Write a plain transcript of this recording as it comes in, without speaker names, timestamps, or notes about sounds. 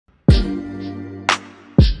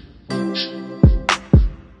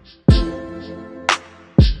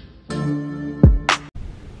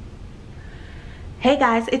Hey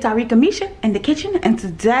guys, it's Arickamisha in the kitchen, and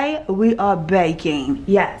today we are baking.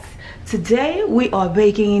 Yes, today we are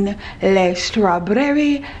baking les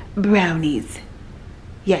strawberry brownies.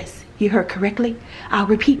 Yes, you heard correctly. I'll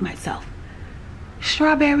repeat myself.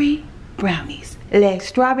 Strawberry brownies. Les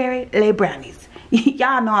strawberry les brownies.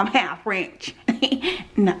 Y'all know I'm half French.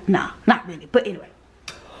 No, not really, but anyway.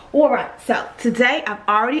 Alright, so today I've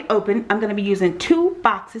already opened. I'm going to be using 2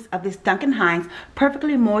 boxes of this Duncan Hines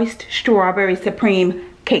Perfectly Moist Strawberry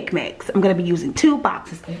Supreme Cake Mix. I'm going to be using 2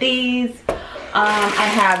 boxes of these. I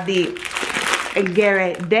have the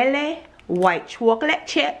Ghirardelli white chocolate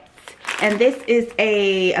chips. And this is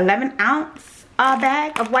a 11-ounce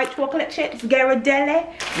bag of white chocolate chips.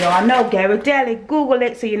 Ghirardelli. Y'all know Ghirardelli. Google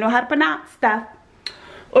it so you know how to pronounce stuff.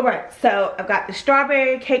 Alright, so I've got the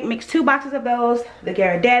strawberry cake mix, 2 boxes of those, the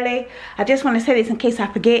Ghirardelli. I just want to say this in case I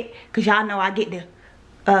forget, because y'all know I get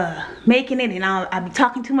to making it and I'll be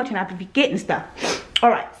talking too much and I'll be forgetting stuff.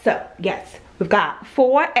 Alright, so yes, we've got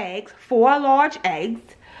 4 eggs, 4 large eggs.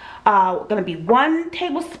 We're going to be 1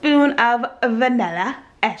 tablespoon of vanilla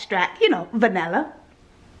extract, you know, vanilla.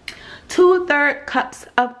 2/3 cups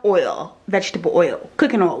of oil, vegetable oil,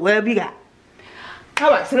 cooking oil, whatever you got.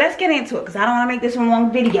 Alright, so let's get into it because I don't want to make this one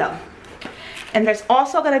long video. And there's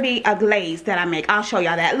also going to be a glaze that I make. I'll show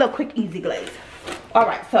y'all that. A little quick, easy glaze.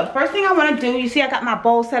 Alright, so the first thing I want to do, you see I got my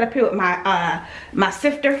bowl set up here with my my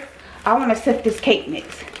sifter. I want to sift this cake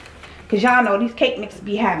mix. Because y'all know these cake mixes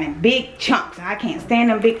be having big chunks. I can't stand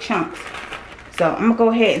them big chunks. So I'm going to go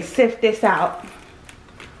ahead and sift this out.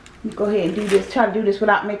 Let me go ahead and do this. Try to do this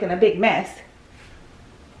without making a big mess.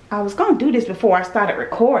 I was going to do this before I started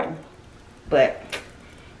recording. But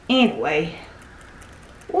anyway,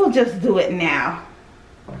 we'll just do it now.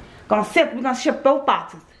 We're gonna shift both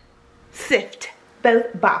boxes. Sift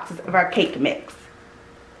both boxes of our cake mix.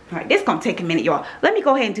 Alright, this is gonna take a minute, y'all. Let me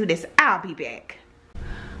go ahead and do this. I'll be back.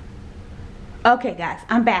 Okay guys,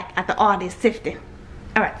 I'm back after all this sifting.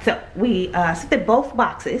 Alright, so we sifted both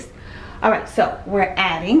boxes. Alright, so we're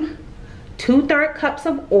adding 2/3 cups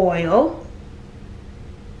of oil.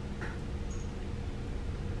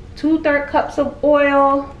 2/3 cups of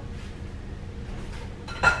oil,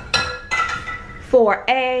 4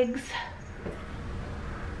 eggs,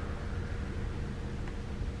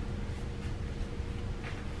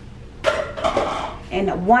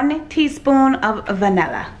 and 1 teaspoon of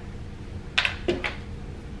vanilla.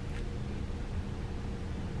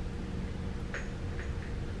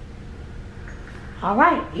 All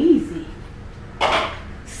right, easy,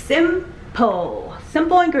 simple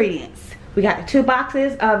ingredients. We got the 2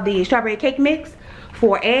 boxes of the strawberry cake mix,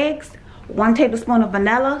 4 eggs, 1 tablespoon of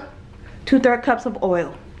vanilla, 2/3 cups of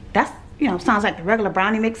oil. That's, you know, sounds like the regular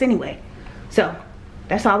brownie mix anyway. So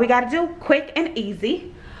that's all we got to do, quick and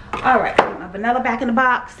easy. All right, put my vanilla back in the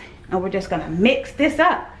box, and we're just gonna mix this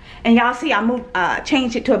up. And y'all see I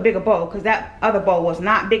changed it to a bigger bowl because that other bowl was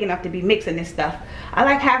not big enough to be mixing this stuff. I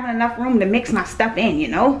like having enough room to mix my stuff in, you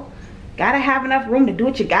know. Gotta have enough room to do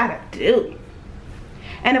what you gotta do.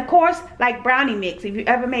 And of course, like brownie mix, if you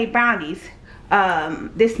ever made brownies,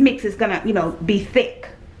 this mix is gonna, you know, be thick.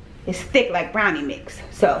 It's thick like brownie mix.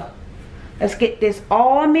 So let's get this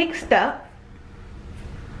all mixed up.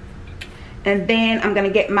 And then I'm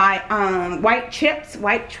gonna get my white chips,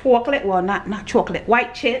 white chocolate, well not chocolate,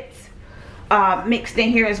 white chips mixed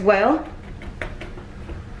in here as well.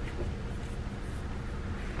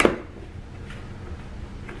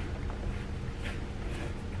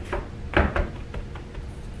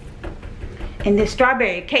 And this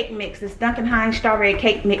strawberry cake mix, this Duncan Hines strawberry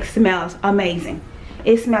cake mix smells amazing.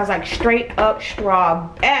 It smells like straight up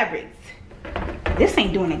strawberries. This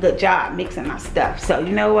ain't doing a good job mixing my stuff. So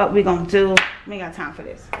you know what we're gonna do? We ain't got time for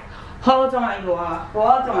this. Hold on, you all.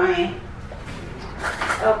 Hold on.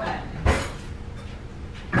 Okay.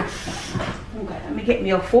 Okay, let me get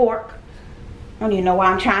me a fork. I don't even know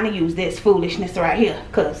why I'm trying to use this foolishness right here,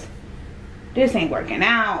 because this ain't working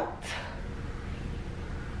out.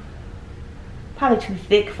 Probably too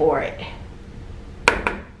thick for it.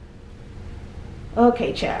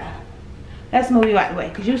 Okay, child. Let's move you out the way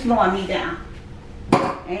because you're slowing me down.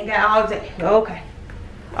 Ain't got all day. Okay.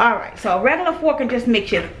 Alright, so a regular fork can just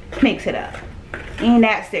mix it up. Ain't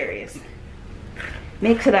that serious.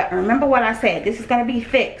 Mix it up. And remember what I said. This is going to be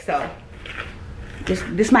thick, so this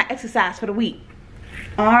is my exercise for the week.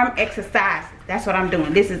 Arm exercises. That's what I'm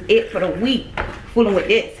doing. This is it for the week. Fooling with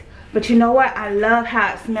this. But you know what? I love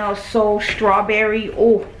how it smells so strawberry.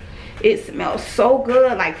 Oh, it smells so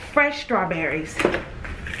good, like fresh strawberries.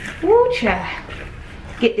 Woo, child.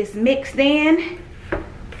 Get this mixed in.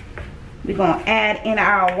 We're going to add in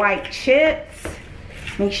our white chips.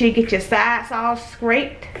 Make sure you get your sides all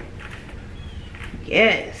scraped.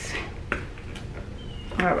 Yes.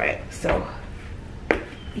 All right, so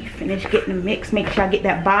you finish getting the mix. Make sure I get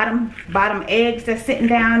that bottom eggs that's sitting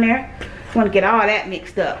down there. I want to get all that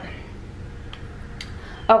mixed up.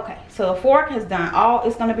 Okay, so the fork has done all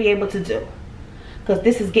it's going to be able to do, because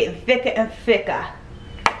this is getting thicker and thicker.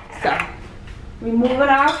 So removing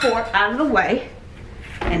our fork out of the way,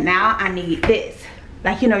 and now I need this,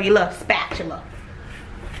 like, you know, your little spatula.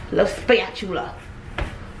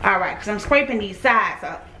 All right, because I'm scraping these sides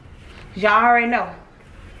up, because y'all already know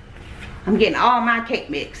I'm getting all my cake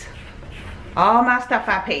mix, all my stuff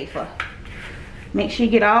I paid for. Make sure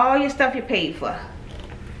you get all your stuff you paid for.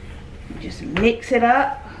 Just mix it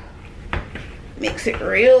up. Mix it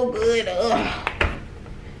real good.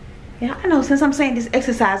 Yeah, I know, since I'm saying this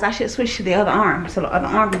exercise, I should switch to the other arm, so the other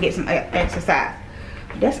arm can get some exercise.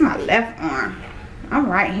 That's my left arm. I'm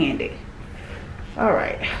right-handed. All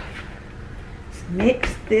right. Let's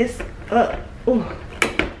mix this up. Ooh.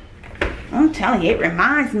 I'm telling you, it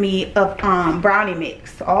reminds me of brownie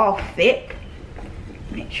mix, all thick.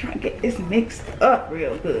 Make sure I get this mixed up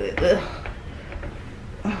real good.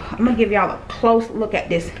 I'm gonna give y'all a close look at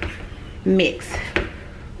this mix.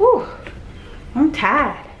 Whew, I'm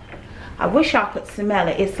tired. I wish y'all could smell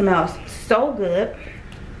it. It smells so good.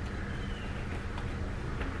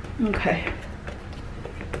 Okay,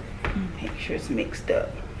 make sure it's mixed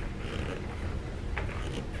up.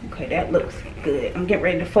 Okay, that looks good. I'm getting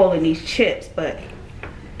ready to fold in these chips, but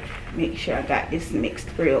make sure I got this mixed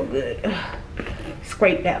real good.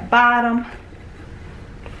 Scrape that bottom.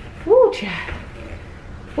 Woo, child.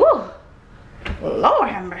 Woo. Lord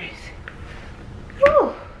have mercy.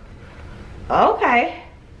 Woo. Okay.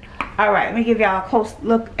 All right, let me give y'all a close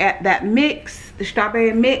look at that mix, the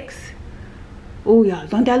strawberry mix. Ooh, y'all,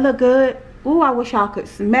 don't that look good? Ooh, I wish y'all could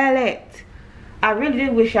smell it. I really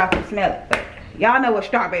do wish y'all could smell it, but y'all know what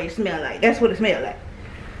strawberries smell like. That's what it smells like.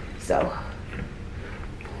 So,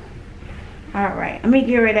 all right, let me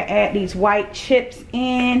get ready to add these white chips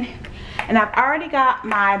in. And I've already got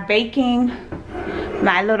my baking,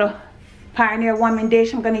 my little Pioneer Woman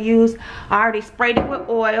dish I'm gonna use. I already sprayed it with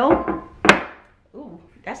oil. Ooh,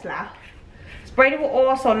 that's loud. Sprayed it with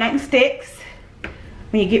oil so nothing sticks.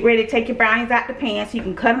 When you get ready to take your brownies out the pan so you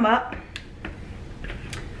can cut them up.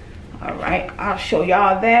 All right, I'll show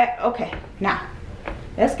y'all that. Okay, now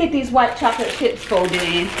let's get these white chocolate chips folded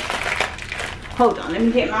in. Hold on, let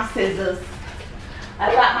me get my scissors.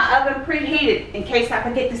 I got my oven preheated, in case I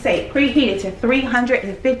forget to say, preheated to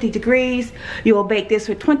 350 degrees. You will bake this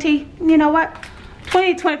for 20, you know what?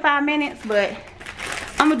 20 to 25 minutes, but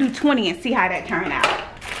I'm gonna do 20 and see how that turned out.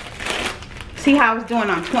 See how it's doing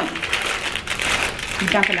on 20. I'm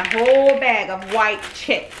dumping a whole bag of white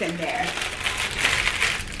chips in there.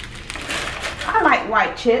 I like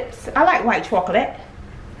white chips. I like white chocolate.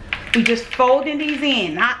 We just folding these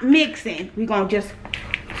in, not mixing. We're gonna just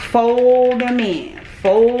fold them in.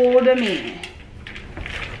 Fold them in.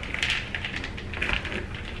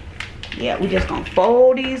 Yeah, we just gonna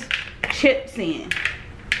fold these chips in.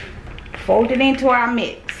 Fold it into our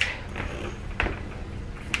mix.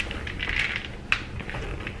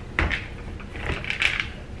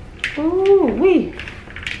 Ooh wee.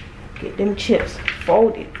 Get them chips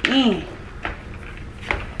folded in.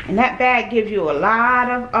 And that bag gives you a lot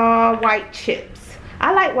of white chips.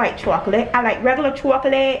 I like white chocolate. I like regular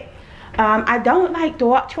chocolate. I don't like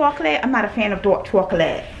dark chocolate. I'm not a fan of dark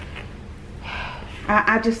chocolate.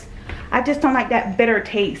 I just don't like that bitter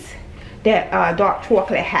taste that dark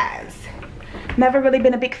chocolate has. Never really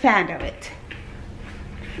been a big fan of it.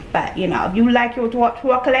 But you know, if you like your dark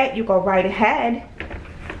chocolate, you go right ahead.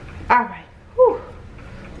 All right. Whew.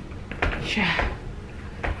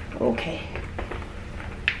 Okay.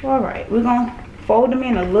 All right, we're gonna fold them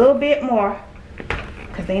in a little bit more,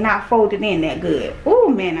 because they're not folded in that good. Oh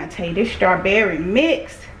man, I tell you, this strawberry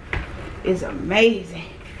mix is amazing.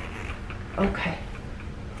 Okay,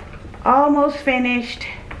 almost finished.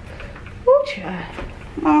 Ooh, child.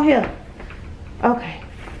 Come on here. Okay.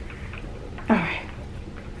 All right.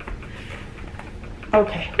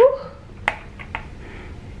 Okay. Whew.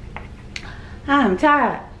 I'm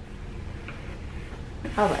tired.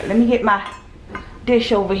 All right, let me get my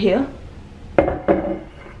dish over here.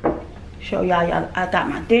 Show y'all, I got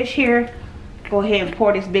my dish here. Go ahead and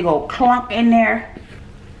pour this big old clump in there.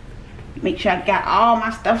 Make sure I got all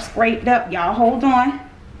my stuff scraped up. Y'all hold on.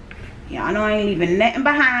 Y'all know I ain't leaving nothing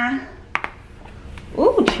behind.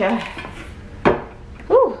 Ooh, child.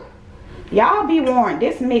 Ooh. Y'all be warned,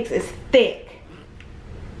 this mix is thick.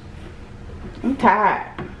 I'm tired.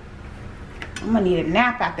 I'm gonna need a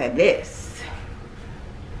nap after this.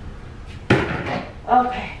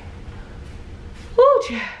 Okay. Ooh,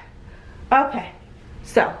 child. Okay.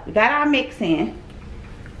 So we got our mix in.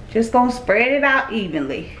 Just gonna spread it out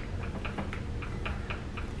evenly.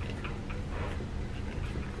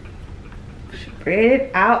 Spread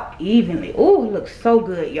it out evenly. Ooh, it looks so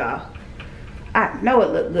good, y'all. I know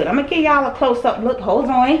it looked good. I'm gonna give y'all a close-up look. Hold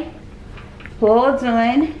on. Hold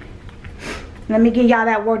on. Let me give y'all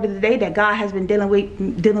that word of the day that God has been dealing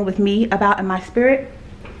with me about in my spirit.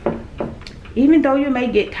 Even though you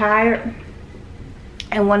may get tired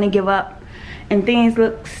and want to give up and things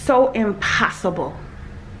look so impossible,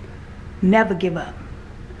 never give up.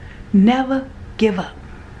 Never give up.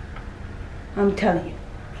 I'm telling you.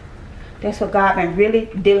 That's what God been really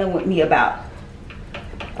dealing with me about.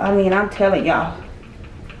 I mean, I'm telling y'all.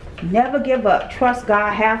 Never give up. Trust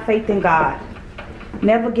God. Have faith in God.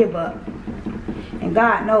 Never give up. And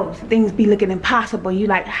God knows things be looking impossible. You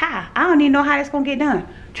like, I don't even know how that's going to get done.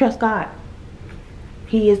 Trust God.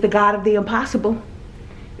 He is the God of the impossible.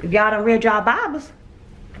 If y'all done read y'all Bibles,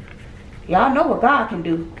 y'all know what God can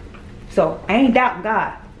do. So, I ain't doubting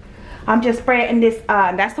God. I'm just spreading this.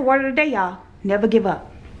 That's the word of the day, y'all. Never give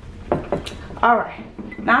up. Alright.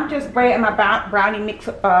 Now, I'm just spreading my brownie mix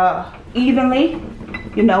evenly.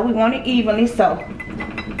 You know, we want it evenly. So,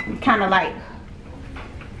 kind of like,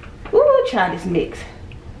 ooh, try this mix.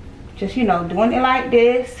 Just, you know, doing it like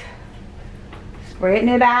this. Spreading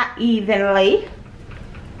it out evenly.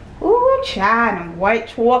 Ooh, child, them white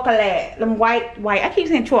chocolate. Them white, I keep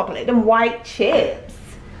saying chocolate. Them white chips.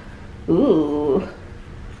 Ooh.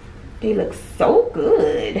 They look so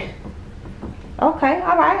good. Okay,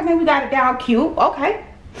 alright. I think we got it down cute. Okay.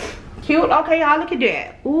 Cute. Okay, y'all, look at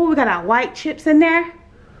that. Ooh, we got our white chips in there.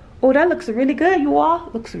 Oh, that looks really good, you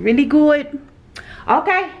all. Looks really good.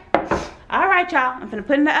 Okay. Alright, y'all. I'm gonna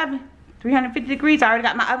put it in the oven. 350 degrees. I already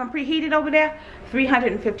got my oven preheated over there.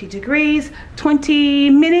 350 degrees. 20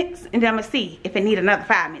 minutes. And then I'm gonna see if it need another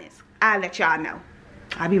 5 minutes. I'll let y'all know.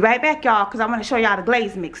 I'll be right back, y'all, because I want to show y'all the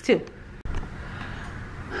glaze mix too.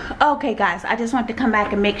 Okay, guys, I just wanted to come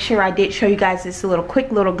back and make sure I did show you guys this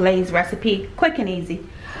quick little glaze recipe. Quick and easy.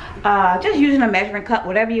 Just using a measuring cup,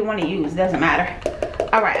 whatever you want to use, doesn't matter.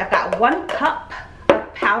 Alright, I've got 1 cup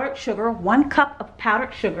of powdered sugar. 1 cup of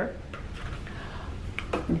powdered sugar.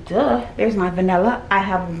 Duh, there's my vanilla. I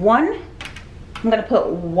have I'm gonna put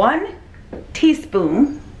 1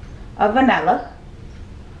 teaspoon of vanilla.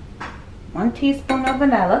 1 teaspoon of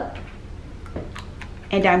vanilla.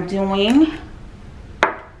 And I'm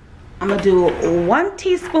gonna do 1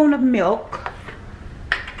 teaspoon of milk.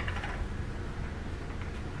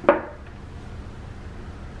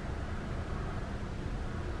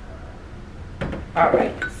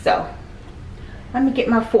 Alright, so let me get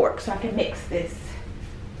my fork so I can mix this.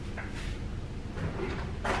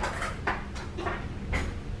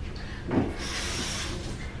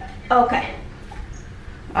 Okay.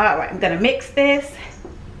 Alright, I'm gonna mix this.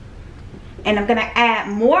 And I'm gonna add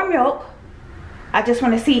more milk. I just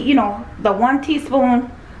want to see, you know, the 1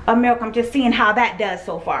 teaspoon of milk. I'm just seeing how that does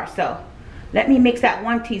so far. So let me mix that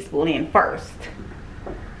 1 teaspoon in first.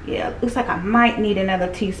 Yeah, looks like I might need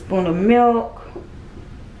another teaspoon of milk.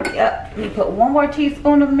 Yep, let me put 1 more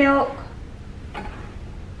teaspoon of milk.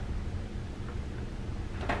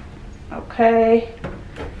 Okay,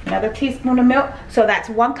 another teaspoon of milk. So that's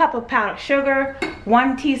 1 cup of powdered sugar,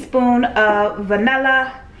 1 teaspoon of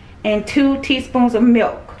vanilla, and 2 teaspoons of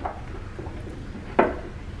milk.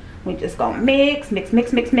 We just gonna mix.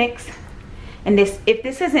 And if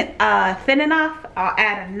this isn't thin enough, I'll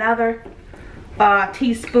add another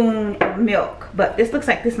teaspoon of milk. But this looks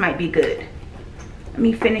like this might be good. Let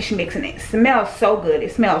me finish mixing it. It smells so good.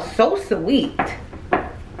 It smells so sweet. A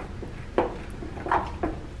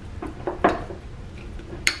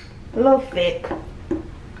little thick.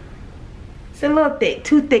 It's a little thick.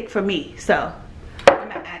 Too thick for me. So I'm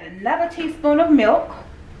gonna add another teaspoon of milk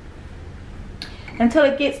until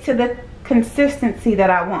it gets to the consistency that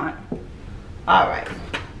I want. Alright,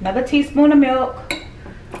 another teaspoon of milk.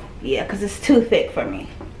 Yeah, because it's too thick for me.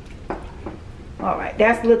 Alright,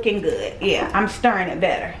 that's looking good. Yeah, I'm stirring it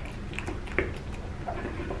better.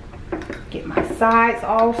 Get my sides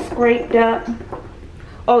all scraped up.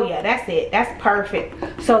 Oh yeah, that's it. That's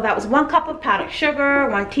perfect. So that was 1 cup of powdered sugar,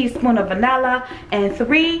 1 teaspoon of vanilla, and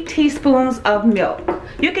 3 teaspoons of milk.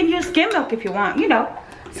 You can use skim milk if you want, you know.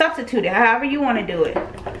 Substitute it however you want to do it.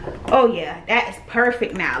 Oh yeah, that is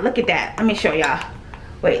perfect now. Look at that. Let me show y'all.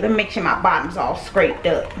 Wait, let me make sure my bottom's all scraped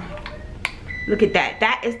up. Look at that.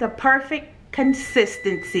 That is the perfect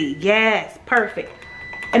consistency. Yes, perfect.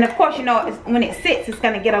 And of course, you know, when it sits, it's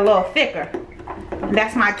going to get a little thicker. And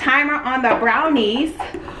that's my timer on the brownies,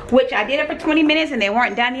 which I did it for 20 minutes and they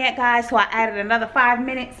weren't done yet, guys. So I added another 5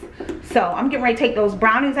 minutes. So I'm getting ready to take those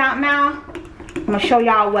brownies out now. I'm gonna show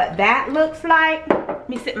y'all what that looks like. Let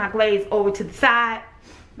me set my glaze over to the side.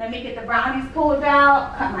 Let me get the brownies pulled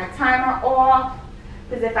out, cut my timer off,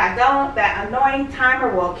 because if I don't, that annoying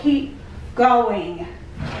timer will keep going.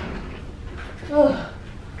 Ugh.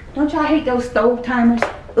 Don't y'all hate those stove timers?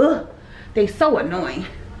 Ugh, they so annoying.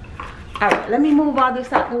 All right, let me move all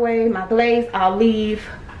this out the way. My glaze, I'll leave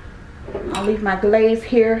my glaze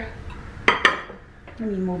here. Let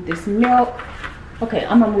me move this milk. Okay,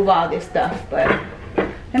 I'm gonna move all this stuff, but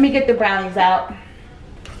let me get the brownies out.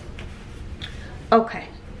 Okay,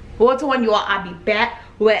 what's on you all? I'll be back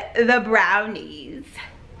with the brownies.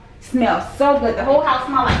 Smells so good. The whole house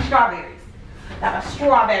smells like strawberries. Like a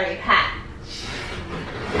strawberry patch.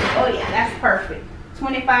 Oh yeah, that's perfect.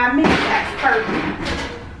 25 minutes, that's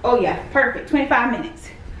perfect. Oh yeah, perfect, 25 minutes.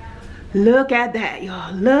 Look at that,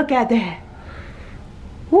 y'all, look at that.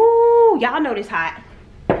 Woo, y'all know this hot.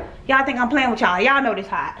 Y'all think I'm playing with y'all, y'all know this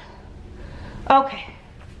hot. Okay.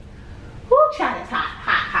 Woo, child, it's hot,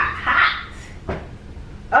 hot, hot,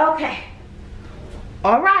 hot. Okay.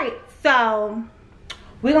 All right, so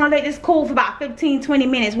we're gonna let this cool for about 15-20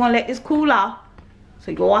 minutes. We're gonna let this cool off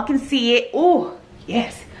so you all can see it. Oh,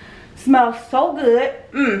 yes. Smells so good.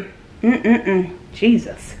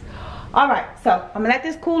 Jesus. All right, so I'm gonna let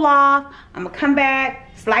this cool off. I'm gonna come back,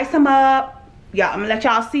 slice them up. Yeah, I'm gonna let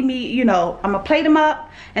y'all see me, you know, I'm gonna plate them up,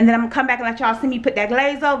 and then I'm gonna come back and let y'all see me put that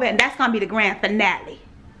glaze over, and that's gonna be the grand finale.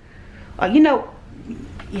 You know,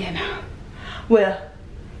 well,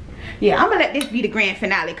 yeah, I'm gonna let this be the grand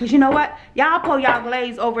finale, because you know what? Y'all pour y'all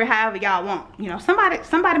glaze over however y'all want. You know,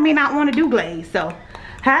 somebody may not want to do glaze, so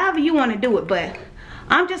however you want to do it, but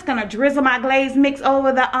I'm just gonna drizzle my glaze mix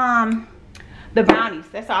over the brownies.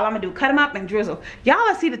 That's all I'm gonna do. Cut them up and drizzle. Y'all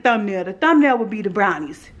will see the thumbnail. The thumbnail will be the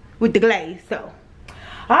brownies with the glaze. So,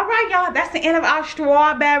 all right, y'all. That's the end of our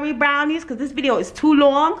strawberry brownies, because this video is too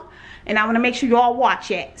long, and I want to make sure you all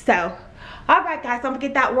watch it. So, all right, guys. Don't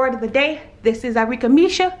forget that word of the day. This is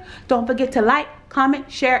Arickamisha. Don't forget to like,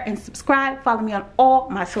 comment, share, and subscribe. Follow me on all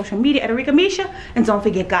my social media at Arickamisha. And don't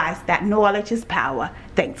forget, guys, that knowledge is power.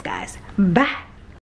 Thanks, guys. Bye.